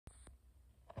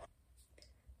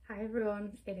Hi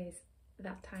everyone, it is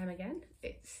that time again.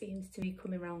 It seems to be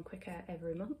coming around quicker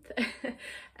every month,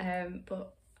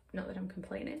 but not that I'm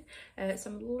complaining.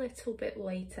 So I'm a little bit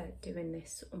later doing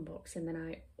this unboxing than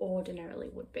I ordinarily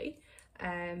would be,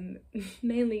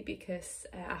 mainly because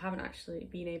I haven't actually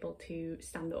been able to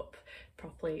stand up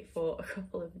properly for a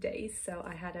couple of days. So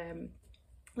I had a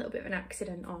little bit of an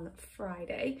accident on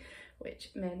Friday, which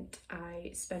meant I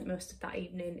spent most of that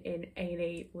evening in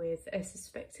A&E with a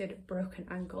suspected broken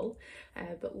ankle,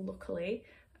 but luckily,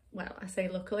 well, I say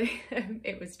luckily,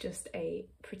 it was just a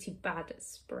pretty bad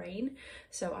sprain,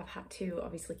 so I've had to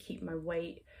obviously keep my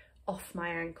weight off my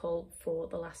ankle for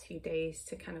the last few days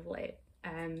to kind of let it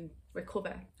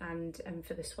recover and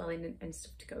for the swelling and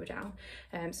stuff to go down.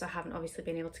 So I haven't obviously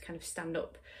been able to kind of stand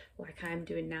up like I am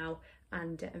doing now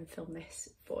and film this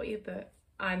for you, but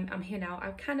I'm here now.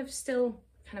 I've kind of still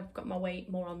got my weight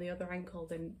more on the other ankle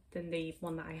than the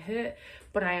one that I hurt,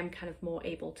 but I am kind of more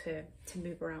able to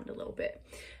move around a little bit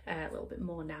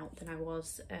more now than I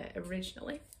was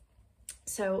originally.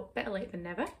 So better late than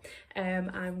never.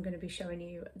 I'm going to be showing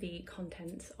you the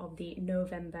contents of the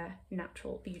November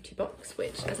Natural Beauty Box,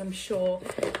 which, as I'm sure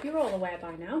you're all aware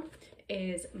by now,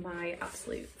 is my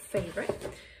absolute favourite.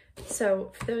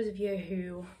 So for those of you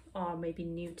who are maybe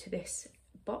new to this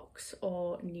box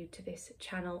or new to this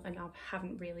channel and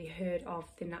haven't really heard of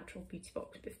the Natural Beauty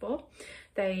Box before,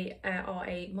 they are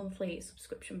a monthly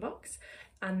subscription box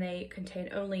and they contain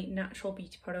only natural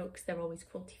beauty products. They're always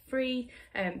cruelty free,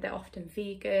 they're often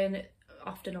vegan,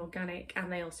 often organic,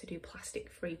 and they also do plastic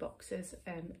free boxes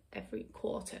every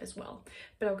quarter as well.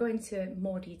 But I'll go into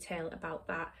more detail about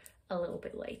that a little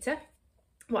bit later.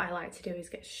 What I like to do is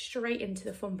get straight into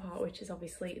the fun part, which is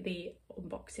obviously the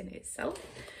unboxing itself.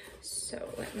 So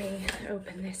let me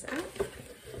open this up.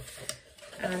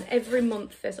 And every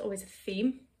month there's always a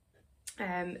theme.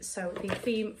 So the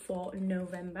theme for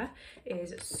November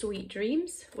is Sweet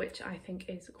Dreams, which I think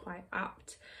is quite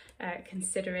apt,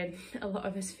 considering a lot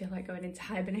of us feel like going into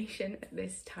hibernation at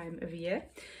this time of year.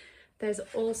 There's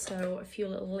also a few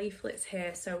little leaflets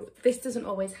here. So this doesn't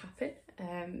always happen,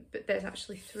 but there's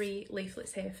actually 3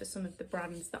 leaflets here for some of the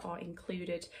brands that are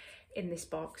included in this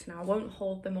box. Now I won't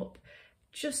hold them up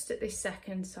just at this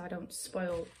second so I don't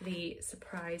spoil the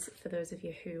surprise for those of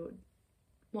you who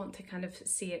want to kind of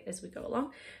see it as we go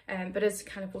along. But as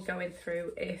kind of we're going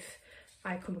through, if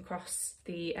I come across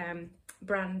the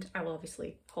brand, I will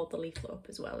obviously hold the leaflet up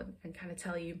as well and kind of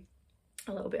tell you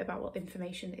a little bit about what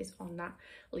information is on that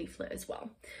leaflet as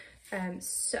well.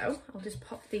 So I'll just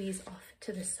pop these off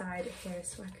to the side here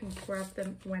so I can grab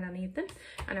them when I need them.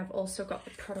 And I've also got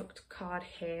the product card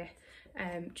here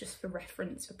just for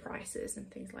reference for prices and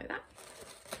things like that.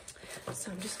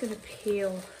 So I'm just going to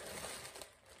peel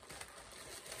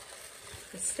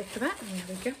the stick of it, and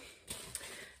there we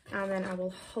go. And then I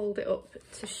will hold it up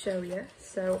to show you.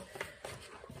 So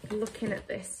looking at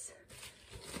this,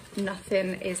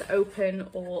 nothing is open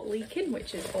or leaking,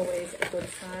 which is always a good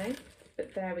sign,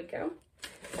 but there we go.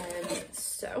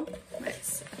 So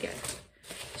let's get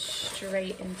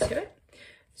straight into it.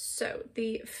 So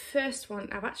the first one,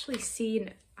 I've actually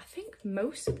seen, I think,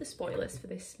 most of the spoilers for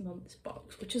this month's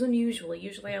box, which is unusual.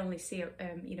 Usually I only see,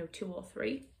 you know, 2 or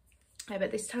 3.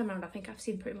 But this time around, I think I've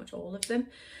seen pretty much all of them,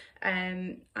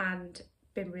 and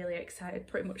been really excited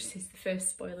pretty much since the first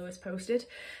spoiler was posted.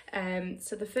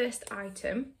 So the first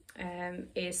item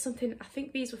is something, I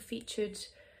think these were featured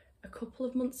a couple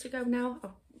of months ago now.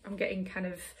 I'm getting kind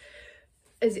of,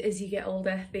 as you get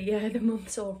older, the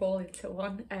months all roll into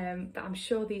one, but I'm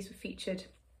sure these were featured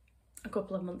a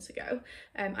couple of months ago,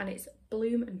 and it's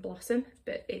Bloom and Blossom,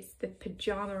 but it's the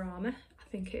Pyjamarama,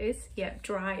 I think it is, yeah,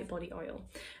 dry body oil,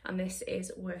 and this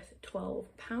is worth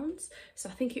 £12. So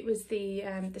I think it was the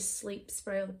sleep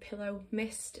spray or the pillow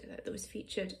mist that was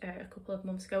featured a couple of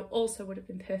months ago. Also would have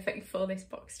been perfect for this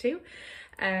box too.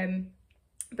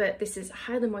 But this is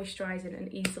highly moisturising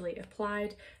and easily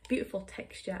applied, beautiful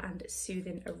texture and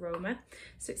soothing aroma.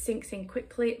 So it sinks in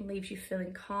quickly and leaves you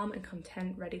feeling calm and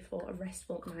content, ready for a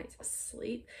restful night's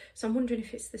sleep. So I'm wondering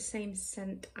if it's the same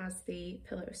scent as the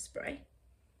pillow spray.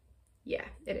 Yeah,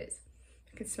 it is.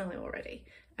 I can smell it already.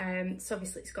 So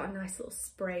obviously it's got a nice little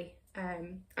spray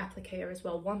applicator as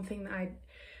well. One thing that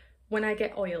when I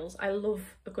get oils, I love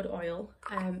a good oil.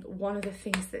 One of the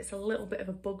things that's a little bit of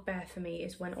a bugbear for me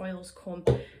is when oils come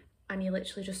and you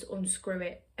literally just unscrew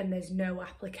it and there's no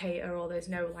applicator or there's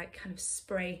no like kind of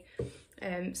spray.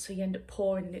 So you end up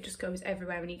pouring and it just goes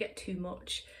everywhere and you get too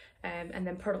much. And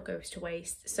then product goes to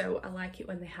waste. So I like it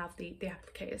when they have the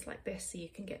applicators like this so you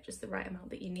can get just the right amount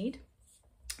that you need.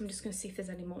 I'm just going to see if there's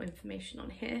any more information on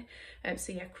here.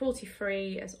 So yeah, cruelty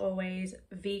free as always,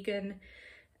 vegan,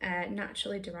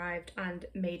 naturally derived and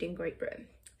made in Great Britain.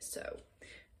 So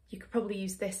you could probably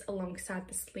use this alongside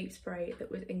the sleep spray that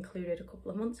was included a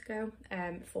couple of months ago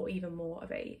for even more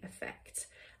of a effect.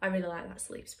 I really like that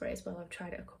sleep spray as well. I've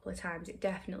tried it a couple of times. It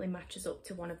definitely matches up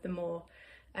to one of the more,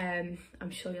 I'm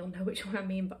sure you'll know which one I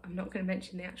mean, but I'm not going to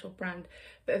mention the actual brand,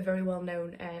 but a very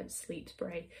well-known sleep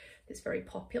spray that's very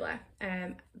popular,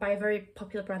 by a very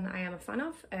popular brand that I am a fan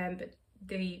of, but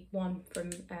the one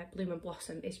from Bloom and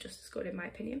Blossom is just as good in my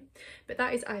opinion. But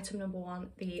that is item number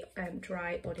 1, the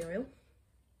dry body oil.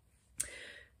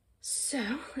 So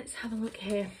let's have a look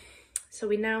here. So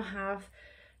we now have,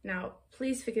 now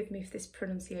please forgive me if this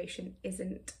pronunciation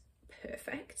isn't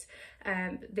perfect.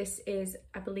 This is,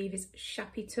 I believe is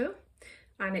Chapiteaux,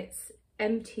 and it's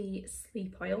MT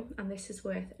sleep oil, and this is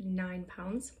worth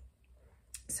 £9.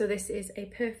 So this is a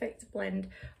perfect blend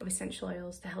of essential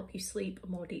oils to help you sleep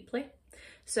more deeply.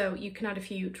 So you can add a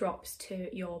few drops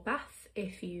to your bath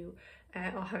if you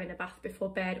are having a bath before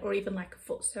bed, or even like a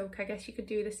foot soak, I guess you could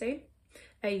do the same.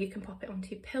 You can pop it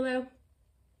onto your pillow,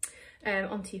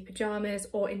 onto your pyjamas,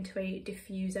 or into a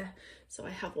diffuser. So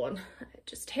I have one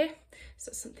just here,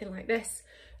 so something like this,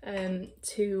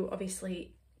 to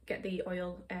obviously get the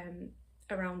oil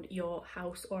around your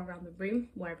house or around the room,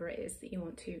 wherever it is that you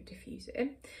want to diffuse it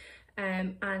in.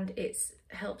 And it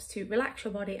helps to relax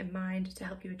your body and mind to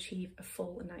help you achieve a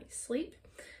full night's sleep.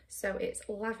 So it's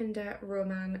lavender,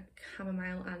 roman,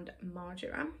 chamomile and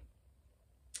marjoram.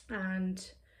 And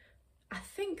I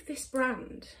think this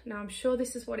brand, now I'm sure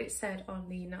this is what it said on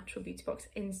the Natural Beauty Box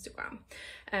Instagram,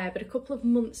 but a couple of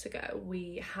months ago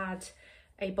we had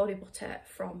a body butter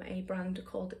from a brand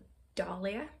called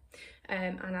Dahlia,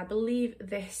 and I believe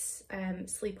this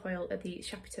sleep oil, the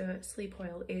Chapiteaux sleep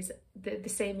oil, is the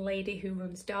same lady who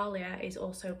runs Dahlia is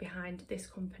also behind this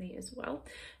company as well.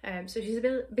 So she's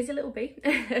a busy little bee,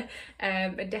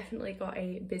 but definitely got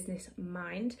a business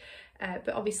mind.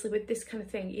 But obviously with this kind of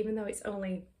thing, even though it's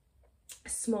only a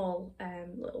small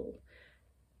little,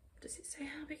 does it say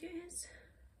how big it is?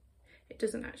 It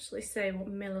doesn't actually say what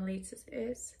milliliters it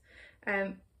is,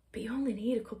 but you only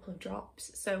need a couple of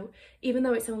drops. So even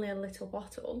though it's only a little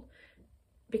bottle,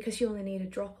 because you only need a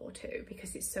drop or two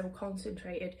because it's so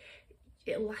concentrated,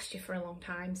 it'll last you for a long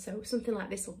time. So something like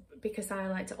this, because I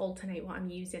like to alternate what I'm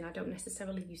using, I don't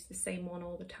necessarily use the same one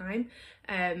all the time,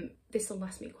 this will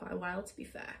last me quite a while, to be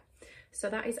fair. So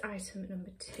that is item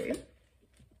number 2.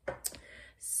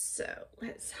 So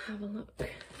let's have a look,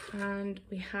 and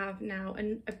we have now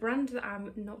a brand that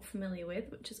I'm not familiar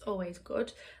with, which is always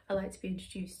good. I like to be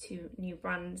introduced to new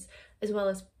brands as well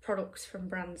as products from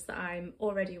brands that I'm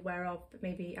already aware of, but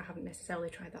maybe I haven't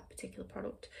necessarily tried that particular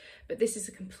product. But this is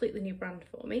a completely new brand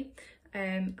for me,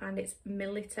 and it's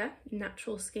Melita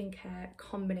Natural Skincare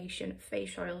Combination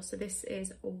Face Oil. So this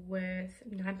is worth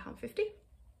 £9.50.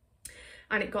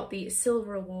 And it got the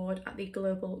Silver Award at the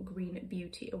Global Green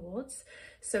Beauty Awards.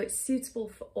 So it's suitable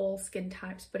for all skin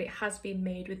types, but it has been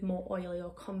made with more oily or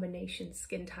combination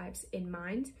skin types in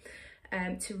mind,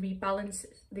 to rebalance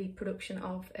the production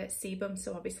of sebum,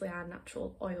 so obviously our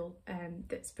natural oil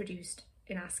that's produced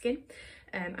in our skin.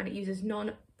 And it uses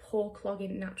non-pore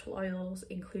clogging natural oils,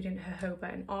 including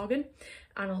jojoba and argan,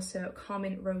 and also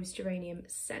calming rose geranium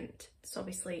scent. So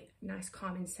obviously nice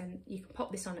calming scent. You can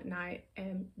pop this on at night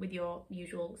with your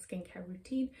usual skincare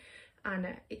routine, and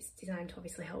it's designed to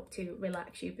obviously help to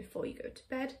relax you before you go to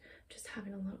bed. Just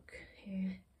having a look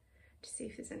here to see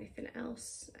if there's anything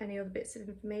else, any other bits of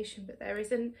information, but there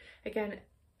isn't. Again,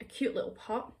 a cute little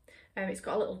pot. It's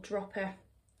got a little dropper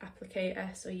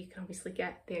applicator, so you can obviously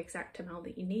get the exact amount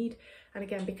that you need. And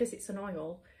again, because it's an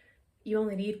oil, you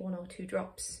only need 1 or 2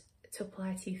 drops to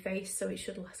apply to your face, so it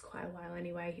should last quite a while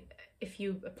anyway. If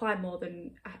you apply more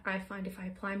than, I find if I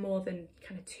apply more than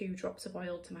kind of 2 drops of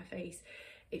oil to my face,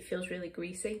 it feels really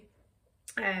greasy,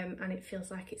 and it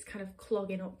feels like it's kind of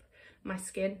clogging up my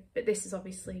skin. But this is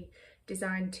obviously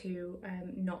designed to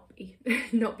not be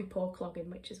pore clogging,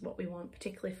 which is what we want,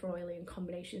 particularly for oily and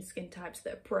combination skin types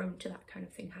that are prone to that kind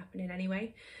of thing happening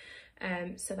anyway.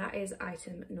 So that is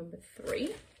item number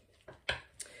 3.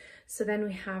 So then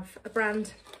we have a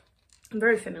brand I'm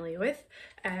very familiar with,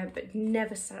 but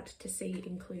never sad to see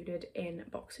included in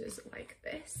boxes like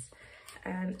this.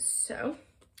 So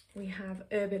we have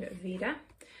Urban Veda,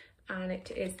 and it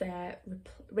is their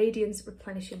Radiance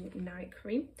Replenishing Night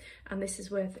Cream, and this is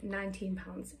worth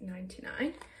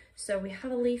 £19.99. So we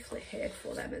have a leaflet here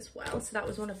for them as well. So that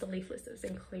was one of the leaflets that was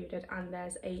included, and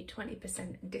there's a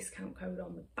 20% discount code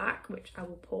on the back, which I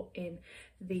will put in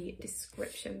the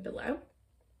description below.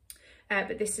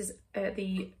 But this is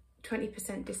the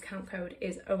 20% discount code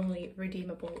is only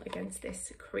redeemable against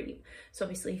this cream. So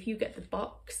obviously if you get the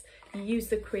box, you use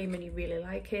the cream and you really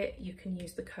like it, you can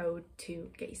use the code to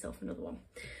get yourself another one.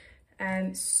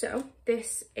 So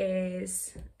this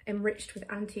is enriched with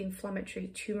anti-inflammatory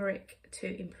turmeric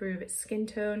to improve its skin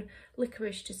tone,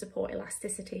 licorice to support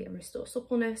elasticity and restore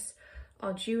suppleness,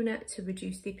 Arjuna to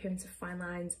reduce the appearance of fine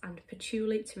lines, and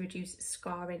patchouli to reduce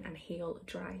scarring and heal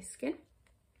dry skin.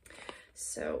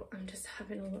 So I'm just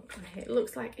having a look on here. It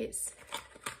looks like it's,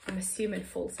 I'm assuming,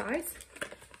 full size.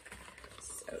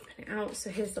 So open it out. So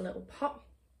here's the little pot.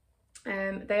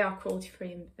 They are cruelty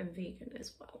free and vegan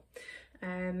as well.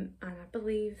 And I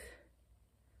believe,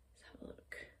 let's have a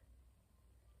look.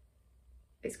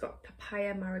 It's got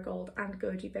papaya, marigold and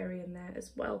goji berry in there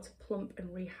as well to plump and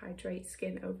rehydrate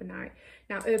skin overnight.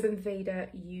 Now Urban Veda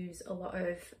use a lot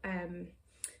of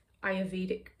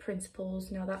Ayurvedic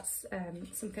principles. Now that's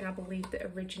something I believe that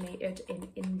originated in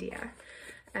India,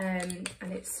 and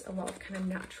it's a lot of kind of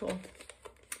natural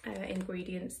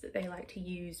ingredients that they like to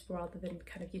use rather than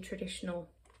kind of your traditional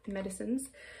medicines.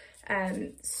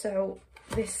 So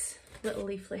this little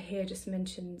leaflet here just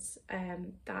mentions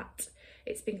that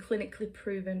it's been clinically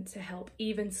proven to help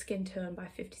even skin tone by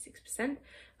 56%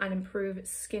 and improve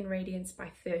skin radiance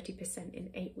by 30%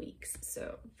 in 8 weeks.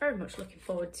 So very much looking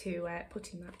forward to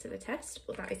putting that to the test,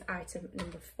 but that is item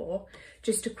number 4.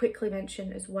 Just to quickly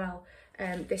mention as well,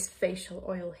 this facial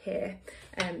oil here,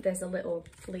 there's a little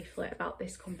leaflet about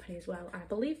this company as well. I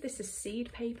believe this is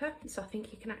seed paper, so I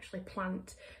think you can actually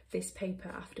plant this paper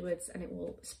afterwards and it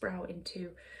will sprout into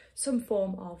some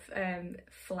form of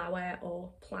flower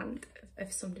or plant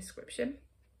of some description.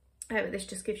 This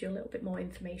just gives you a little bit more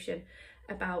information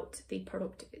about the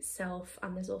product itself,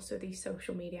 and there's also these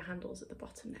social media handles at the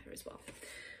bottom there as well.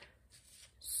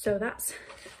 So that's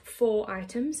 4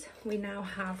 items. We now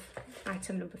have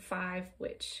item number 5,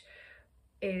 which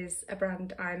is a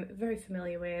brand I'm very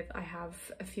familiar with. I have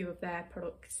a few of their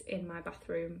products in my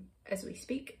bathroom as we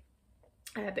speak,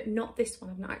 but not this one.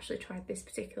 I've not actually tried this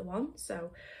particular one,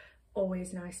 so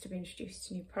always nice to be introduced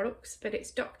to new products. But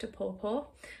it's Dr. Pawpaw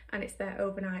and it's their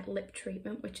overnight lip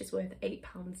treatment, which is worth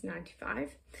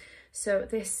 £8.95. So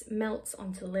this melts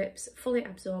onto the lips, fully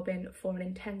absorbing for an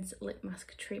intense lip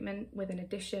mask treatment with an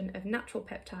addition of natural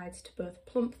peptides to both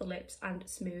plump the lips and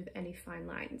smooth any fine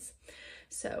lines.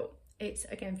 So it's,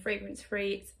 again, fragrance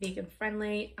free, it's vegan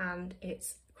friendly, and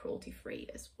it's cruelty free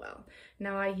as well.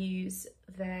 Now I use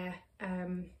their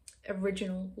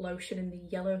original lotion in the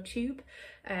yellow tube.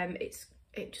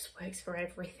 It just works for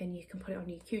everything. You can put it on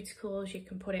your cuticles, you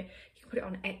can put it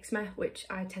on eczema, which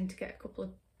I tend to get a couple of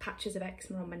patches of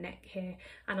eczema on my neck here,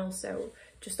 and also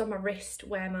just on my wrist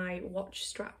where my watch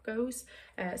strap goes.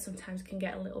 Sometimes can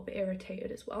get a little bit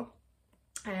irritated as well.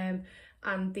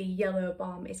 And the yellow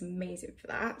balm is amazing for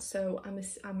that. So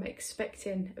I'm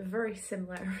expecting very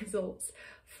similar results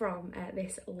from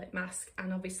this lip mask.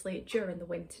 And obviously during the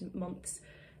winter months,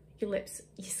 your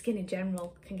skin in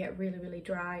general can get really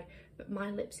dry, but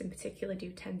my lips in particular do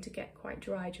tend to get quite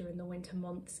dry during the winter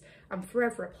months. I'm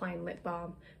forever applying lip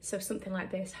balm, so something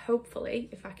like this, hopefully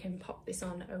if I can pop this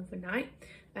on overnight,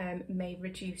 may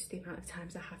reduce the amount of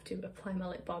times I have to apply my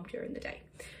lip balm during the day.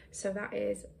 So that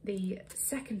is the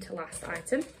second to last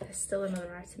item. There's still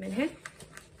another item in here,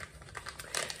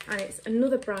 and it's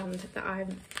another brand that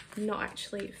I'm not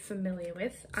actually familiar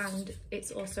with, and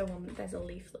it's also one that there's a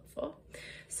leaflet for.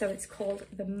 So it's called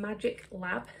the Magic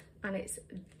Lab, and it's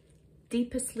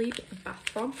Deeper Sleep Bath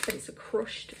Bomb, but it's a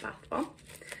crushed bath bomb.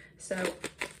 So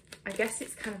I guess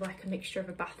it's kind of like a mixture of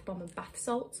a bath bomb and bath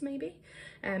salts maybe.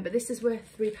 But this is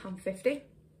worth £3.50,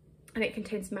 and it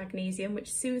contains magnesium, which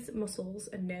soothes muscles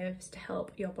and nerves to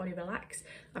help your body relax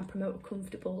and promote a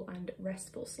comfortable and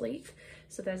restful sleep.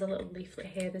 So there's a little leaflet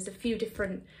here. There's a few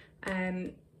different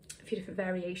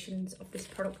variations of this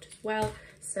product as well.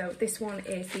 So this one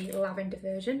is the lavender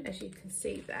version, as you can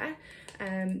see there,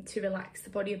 to relax the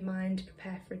body and mind,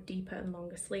 prepare for a deeper and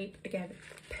longer sleep. Again,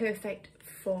 perfect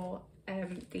for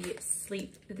the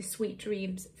sweet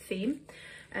dreams theme.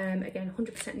 Again,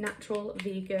 100% natural,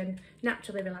 vegan,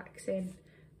 naturally relaxing,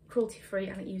 cruelty free,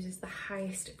 and it uses the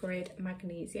highest grade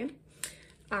magnesium.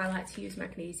 I like to use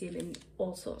magnesium in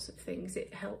all sorts of things.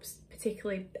 It helps,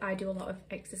 particularly I do a lot of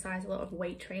exercise, a lot of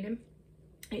weight training.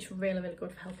 It's really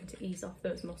good for helping to ease off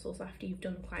those muscles after you've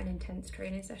done quite an intense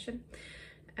training session.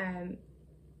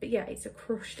 But yeah, it's a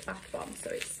crushed bath bomb, so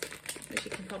it's, as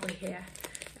you can probably hear,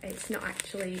 it's not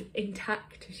actually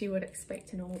intact as you would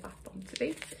expect a normal bath bomb to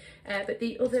be. But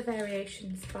the other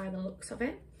variations, by the looks of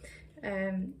it,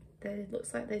 there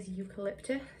looks like there's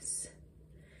eucalyptus,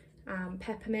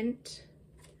 peppermint.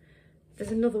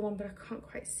 There's another one, but I can't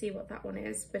quite see what that one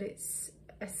is, but it's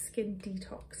a skin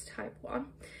detox type one.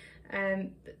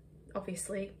 But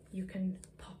obviously you can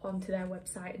pop onto their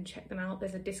website and check them out.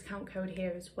 There's a discount code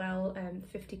here as well,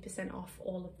 50% off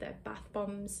all of their bath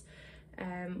bombs,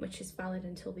 which is valid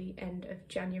until the end of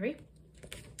January.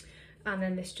 And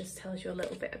then this just tells you a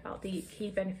little bit about the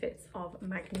key benefits of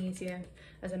magnesium.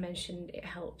 As I mentioned, it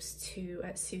helps to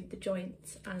soothe the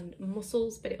joints and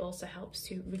muscles, but it also helps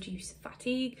to reduce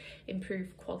fatigue,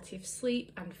 improve quality of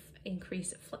sleep, and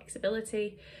increase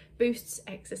flexibility, boosts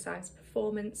exercise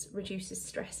performance, reduces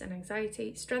stress and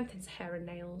anxiety, strengthens hair and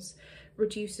nails,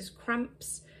 reduces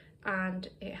cramps, and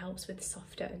it helps with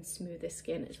softer and smoother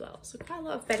skin as well. So quite a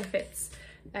lot of benefits,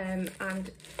 and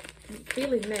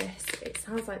feeling this, it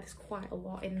sounds like there's quite a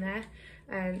lot in there,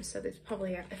 so there's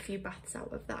probably a few baths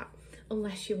out of that,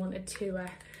 unless you wanted to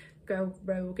go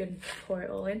rogue and pour it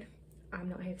all in. I'm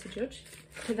not here to judge.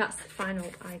 So that's the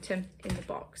final item in the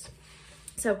box.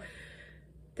 So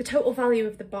the total value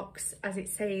of the box, as it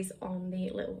says on the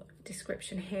little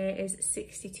description here, is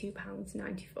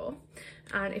 £62.94.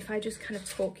 And if I just kind of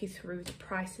talk you through the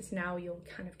prices now, you'll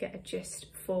kind of get a gist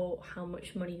for how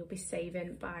much money you'll be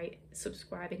saving by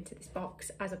subscribing to this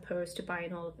box, as opposed to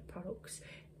buying all of the products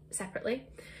separately.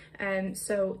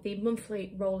 So the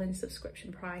monthly rolling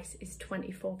subscription price is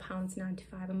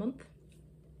 £24.95 a month.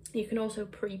 You can also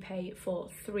prepay for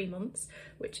 3 months,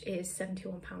 which is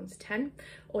 £71.10,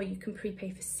 or you can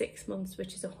prepay for 6 months,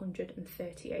 which is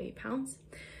 £138.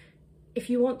 If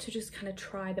you want to just kind of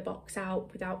try the box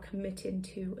out without committing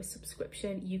to a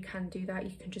subscription, you can do that.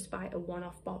 You can just buy a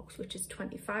one-off box, which is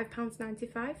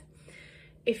 £25.95.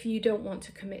 If you don't want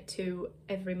to commit to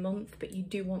every month, but you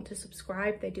do want to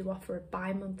subscribe, they do offer a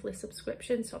bi-monthly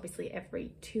subscription, so obviously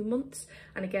every 2 months.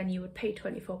 And again, you would pay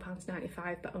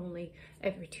 £24.95, but only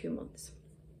every 2 months.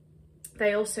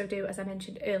 They also do, as I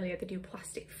mentioned earlier, they do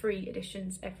plastic-free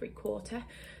editions every quarter.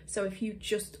 So if you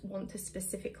just want to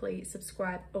specifically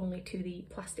subscribe only to the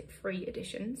plastic-free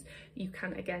editions, you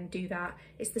can again do that.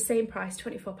 It's the same price,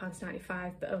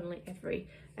 £24.95, but only every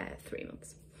 3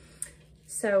 months.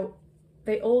 So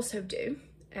they also do,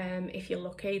 if you're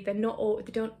lucky, they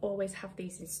don't always have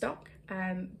these in stock,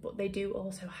 but they do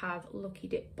also have Lucky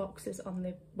Dip boxes on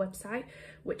the website,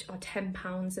 which are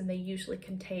 £10, and they usually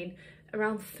contain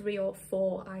around 3 or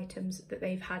 4 items that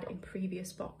they've had in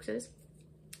previous boxes.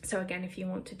 So again, if you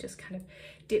want to just kind of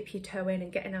dip your toe in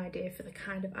and get an idea for the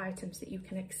kind of items that you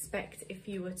can expect if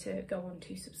you were to go on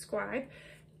to subscribe,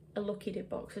 a Lucky Dip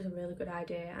box is a really good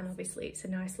idea, and obviously it's a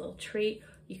nice little treat.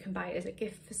 You can buy it as a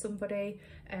gift for somebody,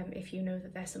 if you know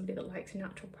that they're somebody that likes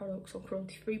natural products or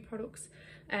cruelty-free products.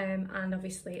 And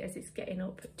obviously, as it's getting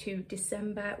up to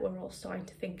December, we're all starting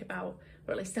to think about,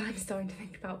 or at least I'm starting to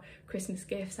think about, Christmas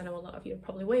gifts. I know a lot of you are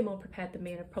probably way more prepared than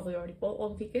me and have probably already bought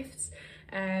all of your gifts.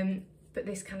 But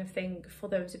this kind of thing, for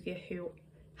those of you who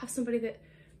have somebody that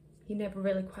you're never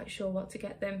really quite sure what to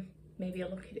get them, maybe a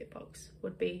Lucky Dip box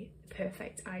would be a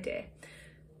perfect idea.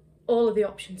 All of the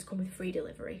options come with free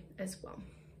delivery as well.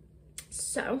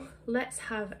 So let's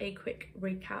have a quick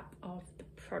recap of the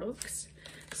products.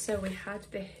 So we had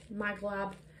the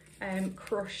Maglab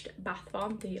crushed bath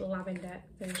bomb, the lavender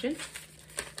version.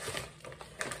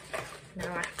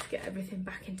 Now I have to get everything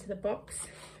back into the box,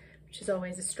 which is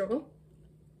always a struggle.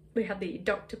 We had the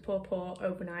Dr. Pawpaw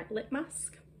overnight lip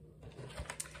mask,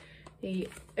 the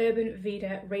Urban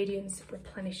Veda Radiance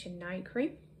Replenishing Night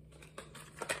Cream.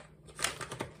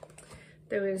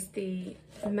 There was the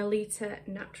Melita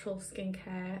Natural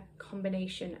Skincare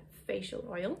Combination Facial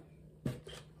Oil,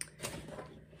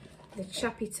 the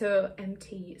Chapito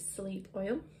MT Sleep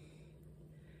Oil,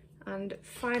 and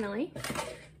finally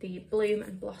the Bloom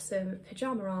and Blossom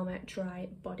Pyjamarama Dry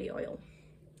Body Oil.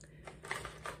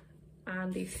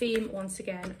 And the theme once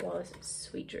again was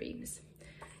Sweet Dreams.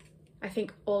 I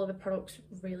think all of the products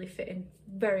really fit in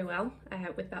very well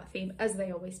with that theme, as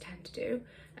they always tend to do.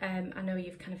 I know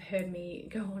you've kind of heard me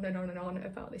go on and on and on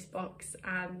about this box,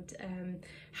 and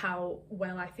how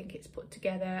well I think it's put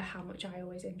together, how much I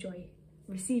always enjoy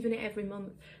receiving it every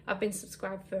month. I've been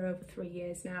subscribed for over 3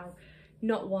 years now.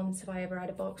 Not once have I ever had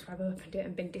a box where I've opened it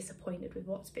and been disappointed with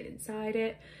what's been inside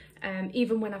it.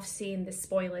 Even when I've seen the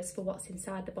spoilers for what's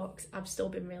inside the box, I've still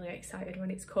been really excited when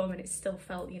it's come, and it's still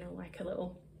felt, you know, like a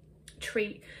little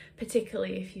treat,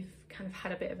 particularly if you've kind of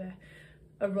had a bit of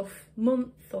a rough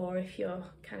month, or if you're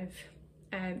kind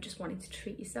of just wanting to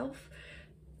treat yourself.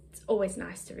 It's always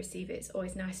nice to receive it. It's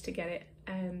always nice to get it,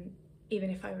 even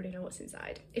if I already know what's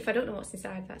inside. If I don't know what's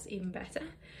inside, that's even better.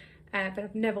 But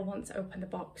I've never once opened the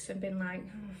box and been like,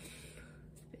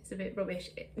 it's a bit rubbish.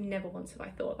 Never once have I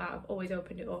thought that. I've always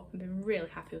opened it up and been really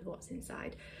happy with what's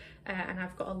inside. And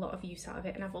I've got a lot of use out of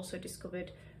it. And I've also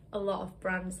discovered a lot of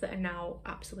brands that are now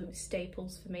absolute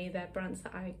staples for me. They're brands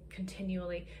that I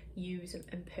continually use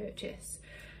and purchase,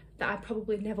 that I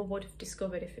probably never would have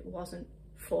discovered if it wasn't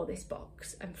for this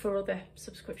box and for other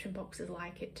subscription boxes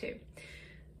like it too.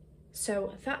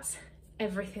 So that's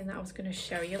everything that I was going to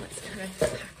show you. Let's kind of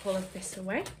pack all of this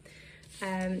away.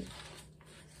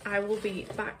 I will be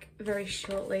back very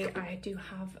shortly. I do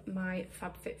have my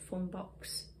FabFitFun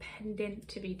box pending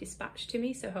to be dispatched to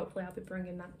me, so hopefully I'll be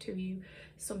bringing that to you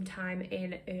sometime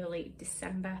in early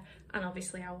December. And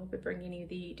obviously I will be bringing you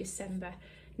the December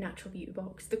Natural Beauty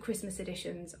box. The Christmas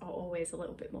editions are always a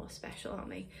little bit more special, aren't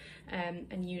they?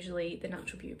 And usually the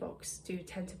Natural Beauty box do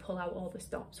tend to pull out all the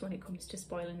stops when it comes to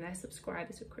spoiling their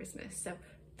subscribers at Christmas. So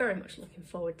very much looking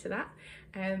forward to that.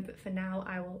 But for now,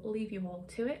 I will leave you all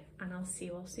to it, and I'll see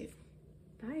you all soon.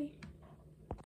 Bye.